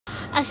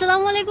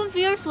আসসালামু আলাইকুম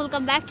viewers,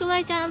 welcome back to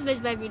my channel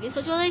best by video.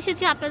 So চলে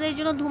এসেছি আপনাদের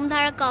জন্য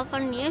ধুমধাড়াক্কা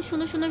অফার নিয়ে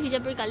সুন্দর সুন্দর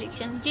হিজাবের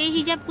কালেকশন। যেই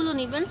হিজাবগুলো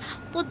নেবেন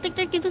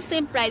প্রত্যেকটা কিন্তু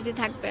সেম প্রাইসে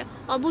থাকবে।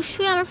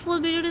 অবশ্যই আমার ফুল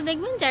ভিডিওটি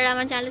দেখবেন। যারা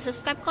আমার চ্যানেল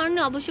সাবস্ক্রাইব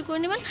করেননি অবশ্যই করে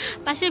নেবেন,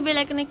 পাশের বেল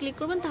আইকনে ক্লিক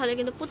করবেন, তাহলে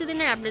কিন্তু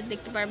প্রতিদিনের আপডেট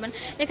দেখতে পারবেন।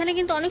 এখানে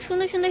কিন্তু অনেক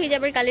সুন্দর সুন্দর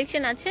হিজাবের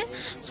কালেকশন আছে।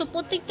 সো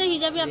প্রত্যেকটা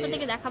হিজাবই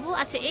আপনাদেরকে দেখাবো।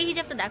 আচ্ছা, এই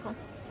হিজাবটা দেখো,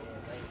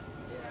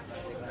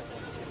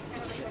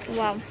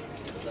 ওয়াও।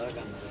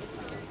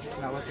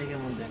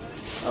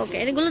 ওকে,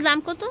 এগুলোর দাম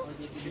কত?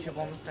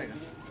 250 টাকা।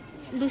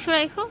 200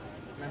 রাখো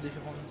না,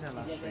 250 টাকা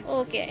লাস্ট প্রাইস।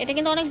 ওকে, এটা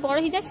কিন্তু অনেক বড়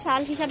হিজাব,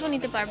 শাল হিসাবেও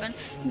নিতে পারবেন,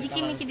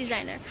 জিকিমিকি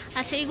ডিজাইনার।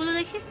 আচ্ছা, এইগুলো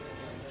দেখি।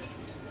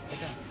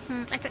 এটা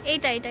একটা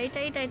এইটা এটা এটা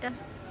এটা এটা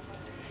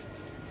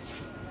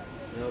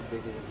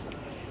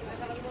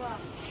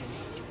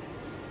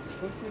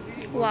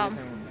ওয়াও,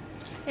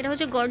 এটা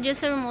হচ্ছে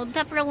গর্জিয়াসের মধ্যে।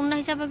 আপনারা ওড়না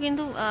হিসাবে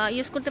কিন্তু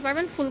ইউজ করতে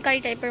পারবেন, ফুলকারি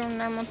টাইপের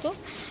ওড়নার মতো,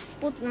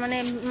 মানে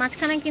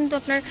মাঝখানে কিন্তু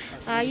আপনার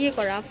ইয়ে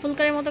করা,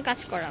 ফুলকারির মতো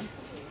কাজ করা,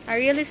 আর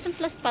রিয়েল স্টোন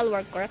প্লাস পাল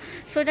ওয়ার্ক করা।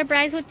 সো এটার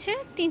প্রাইস হচ্ছে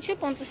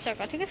 350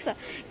 টাকা। ঠিক আছে,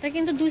 এটা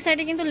কিন্তু দুই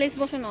সাইডে কিন্তু লেস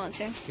বসানো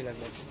আছে,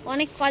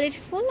 অনেক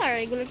কোয়ালিটিফুল, আর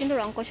এগুলোর কিন্তু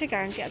রং কষের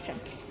গ্যারান্টি আছে।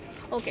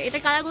 ওকে, এটা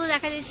কালারগুলো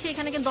দেখা যাচ্ছে,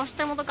 এখানে কিন্তু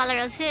 10টার মতো কালার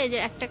আছে। এই যে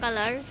একটা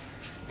কালার,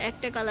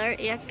 একটা কালার,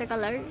 এই একটা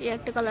কালার, এই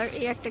একটা কালার,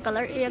 এই একটা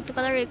কালার, এই একটা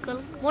কালার,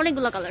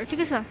 অনেকগুলো কালার। ঠিক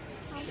আছে,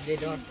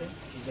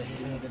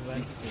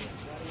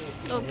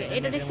 ওকে,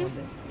 এটা দেখি।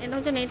 এটা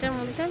হচ্ছে নেটের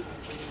মধ্যে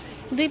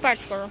দুই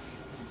পার্ট করো।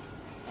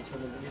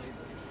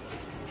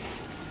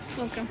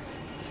 ওকে,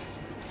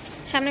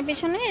 সামনে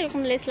পেছনে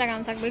এরকম লেস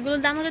লাগানো থাকবে।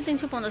 এগুলোর দাম হচ্ছে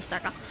 350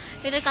 টাকা।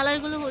 এটার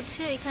কালারগুলো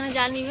হচ্ছে এখানে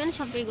যা নেবেন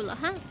সব এগুলো।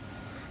 হ্যাঁ,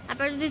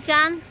 আপনারা যদি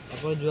চান।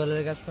 তারপরে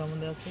জুয়েলারি কাজ করার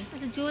মধ্যে আছে।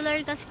 আচ্ছা,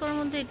 জুয়েলারি কাজ করার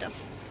মধ্যে এটা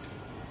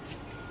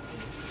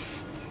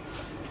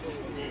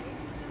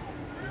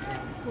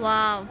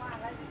ওয়াও,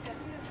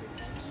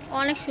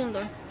 অনেক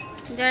সুন্দর।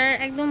 যারা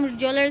একদম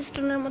জুয়েলারি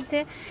স্টোনের মধ্যে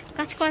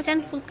কাজ করা চান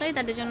ফুলকারি,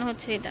 তাদের জন্য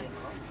হচ্ছে এটা।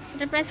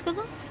 এটার প্রাইস কত?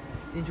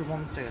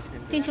 350 টাকা।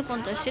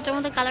 350। সেটার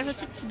মধ্যে কালার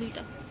হচ্ছে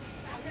দুইটা।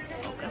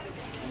 ওকে,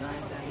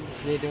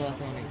 রেটও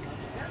আছে অনেক।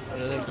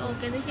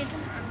 ওকে, দেখি এটা।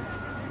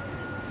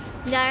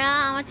 যারা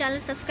আমার চ্যানেল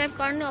সাবস্ক্রাইব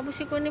করেননি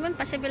অবশ্যই করে নেবেন,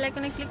 পাশে বেল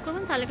আইকনে ক্লিক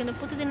করবেন, তাহলে কিন্তু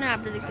প্রতিদিনের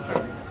আপডেট দেখতে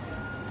পারবেন।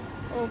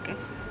 ওকে,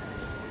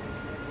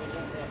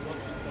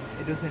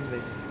 এটা সেম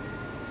প্রাইস।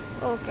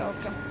 ওকে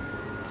ওকে।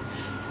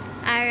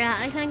 আর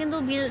এখানে কিন্তু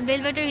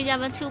ভেলভেটের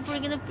হিজাব আছে, উপরে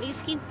কিন্তু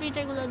স্কিন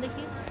প্রিন্টারগুলো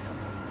দেখি।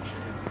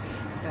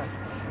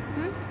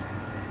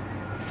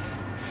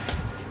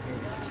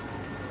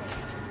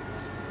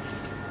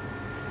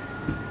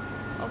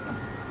 ওকে,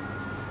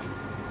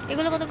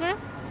 এগুলো কত করে?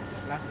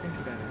 লাস্ট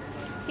 300 টাকা।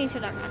 300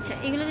 টাকা। আচ্ছা,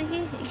 এগুলো দেখি,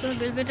 এগুলো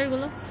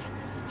ভেলভেটেরগুলো।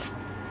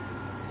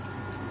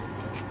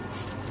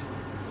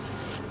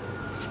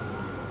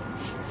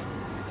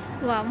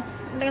 ওয়াও,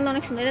 এটা কিন্তু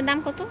অনেক সুন্দর। এটার দাম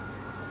কত?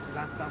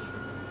 লাস্ট 400।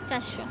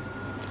 400।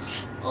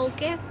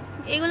 ওকে,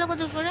 এগুলো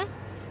কত করে?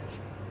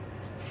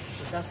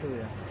 400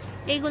 টাকা।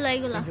 এইগুলো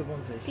 350।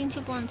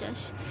 350।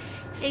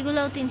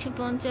 এগুলোও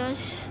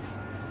 350।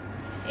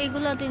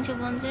 এগুলোও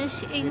 350।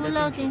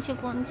 এগুলোও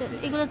 350।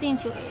 এগুলো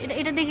 300।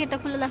 এটা দেখে এটা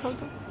খুলে দেখাও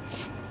তো।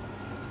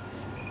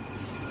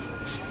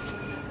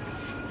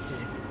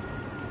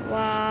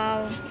 ওয়াও,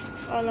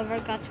 অল ওভার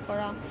কাজ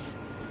করা।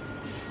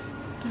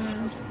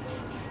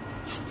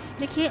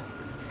 দেখি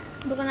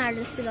দোকানের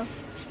অ্যাড্রেসটি দাও।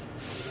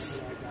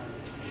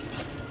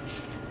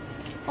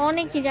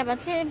 অনেক হিজাব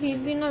আছে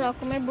বিভিন্ন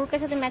রকমের,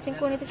 বোরকার সাথে ম্যাচিং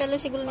করে নিতে চাইলে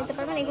সেগুলো নিতে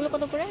পারবেন। এগুলো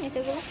কত করে?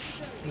 নিচেরগুলো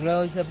এগুলো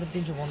হচ্ছে আপনার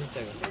 350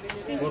 টাকা।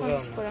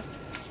 350 করে।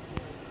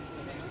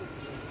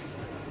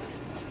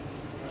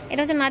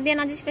 এটা হচ্ছে নাদিয়া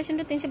নাজিস ফ্যাশন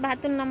টু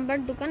 372 নম্বর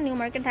দোকান, new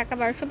market, Dhaka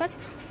 1205।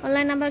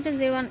 Online number হচ্ছে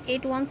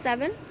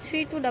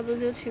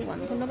 01817320031।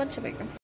 ধন্যবাদ সবাইকে।